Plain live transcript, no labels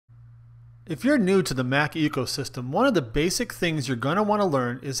If you're new to the Mac ecosystem, one of the basic things you're going to want to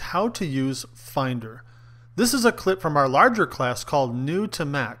learn is how to use Finder. This is a clip from our larger class called New to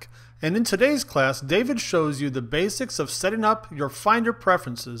Mac, and in today's class, David shows you the basics of setting up your Finder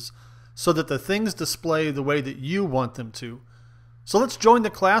preferences so that the things display the way that you want them to. So let's join the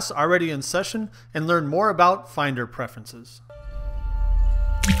class already in session and learn more about Finder preferences.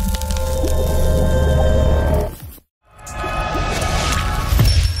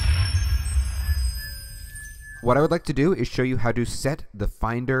 What I would like to do is show you how to set the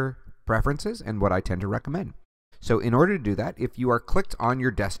Finder preferences and what I tend to recommend. So in order to do that, if you are clicked on your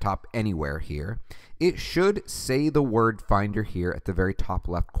desktop anywhere here, it should say the word Finder here at the very top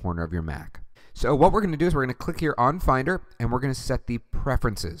left corner of your Mac. So what we're going to do is we're going to click here on Finder and we're going to set the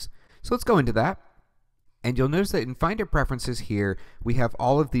preferences. So let's go into that. And you'll notice that in Finder preferences here, we have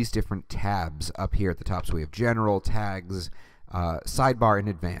all of these different tabs up here at the top. So we have General, Tags, Sidebar, and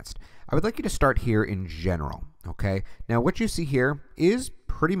Advanced. I would like you to start here in General. Okay, now what you see here is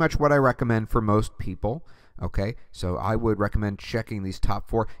pretty much what I recommend for most people. Okay, so I would recommend checking these top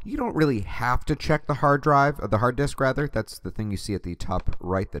four. You don't really have to check the hard drive, or the hard disk rather. That's the thing you see at the top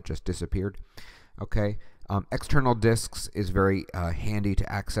right that just disappeared. Okay, external disks is very handy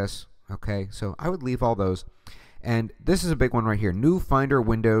to access. Okay, so I would leave all those. And this is a big one right here. New Finder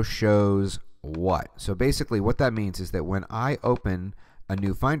window shows what? So basically what that means is that when I open a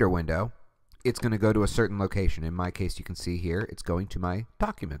new Finder window, it's going to go to a certain location. In my case, you can see here, it's going to my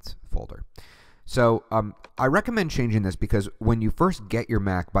Documents folder. So I recommend changing this because when you first get your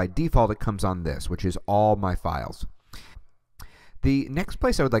Mac, by default, it comes on this, which is all my files. The next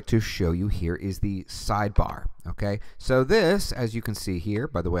place I would like to show you here is the sidebar. Okay, so this, as you can see here,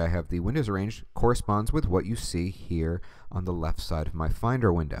 by the way, I have the windows arranged, corresponds with what you see here on the left side of my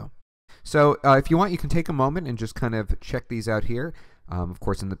Finder window. So if you want, you can take a moment and just kind of check these out here. Of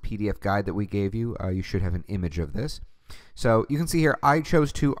course, in the PDF guide that we gave you, you should have an image of this. So you can see here, I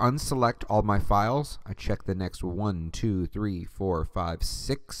chose to unselect all my files. I checked the next 1, 2, 3, 4, 5,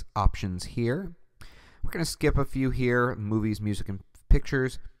 6 options here. We're going to skip a few here, movies, music, and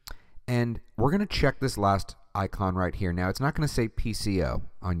pictures. And we're going to check this last icon right here. Now, it's not going to say PCO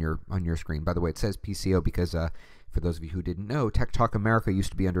on your screen. By the way, it says PCO because for those of you who didn't know, Tech Talk America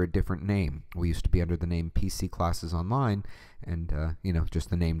used to be under a different name. We used to be under the name PC Classes Online, and you know, just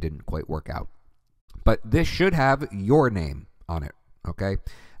the name didn't quite work out. But this should have your name on it, okay?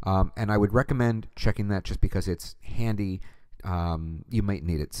 And I would recommend checking that just because it's handy. You might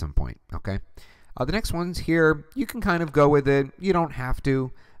need it at some point, okay? The next one's here. You can kind of go with it. You don't have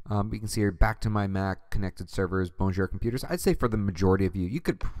to. You can see here, back to my Mac, connected servers, Bonjour computers. I'd say for the majority of you, you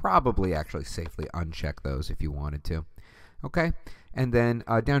could probably actually safely uncheck those if you wanted to. Okay, and then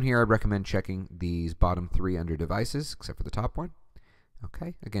down here, I'd recommend checking these bottom 3 under devices, except for the top one.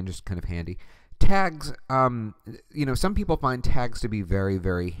 Okay, again, just kind of handy. Tags, you know, some people find tags to be very,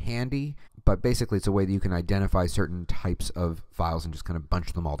 very handy, but basically it's a way that you can identify certain types of files and just kind of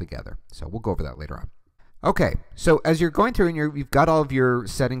bunch them all together. So we'll go over that later on. Okay, so as you're going through and you've got all of your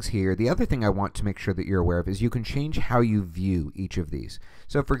settings here, the other thing I want to make sure that you're aware of is you can change how you view each of these.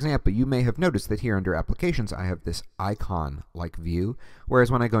 So for example, you may have noticed that here under Applications, I have this icon-like view,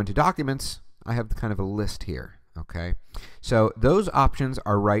 whereas when I go into Documents, I have kind of a list here. Okay, so those options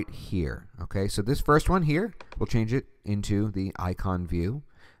are right here. Okay, so this first one here, we'll change it into the icon view.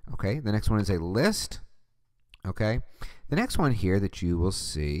 Okay, the next one is a list. Okay, the next one here that you will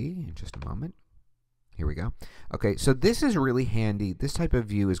see in just a moment. Here we go. Okay, so this is really handy. This type of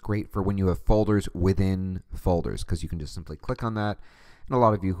view is great for when you have folders within folders because you can just simply click on that. And a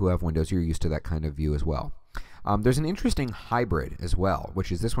lot of you who have Windows, you're used to that kind of view as well. There's an interesting hybrid as well,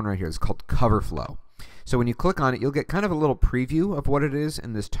 which is this one right here. It's called Cover Flow. So when you click on it, you'll get kind of a little preview of what it is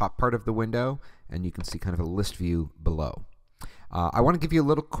in this top part of the window, and you can see kind of a list view below. I want to give you a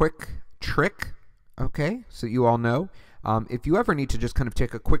little quick trick, okay, so you all know. If you ever need to just kind of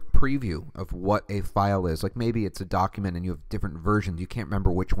take a quick preview of what a file is, like maybe it's a document and you have different versions, you can't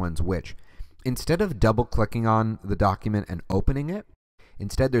remember which one's which, instead of double-clicking on the document and opening it,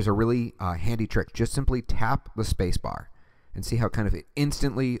 instead there's a really handy trick. Just simply tap the spacebar and see how kind of it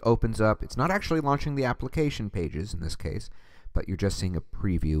instantly opens up. It's not actually launching the application pages in this case, but you're just seeing a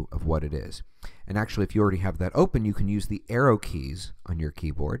preview of what it is. And actually, if you already have that open, you can use the arrow keys on your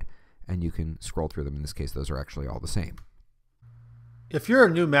keyboard and you can scroll through them. In this case, those are actually all the same. If you're a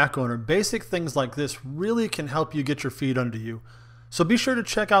new Mac owner, basic things like this really can help you get your feet under you. So be sure to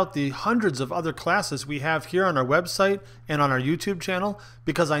check out the hundreds of other classes we have here on our website and on our YouTube channel,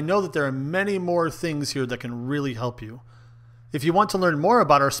 because I know that there are many more things here that can really help you. If you want to learn more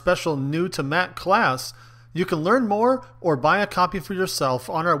about our special New to Mac class, You can learn more or buy a copy for yourself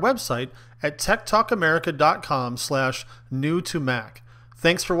on our website at techtalkamerica.com/new to Mac.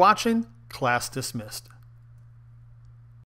 Thanks for watching. Class dismissed.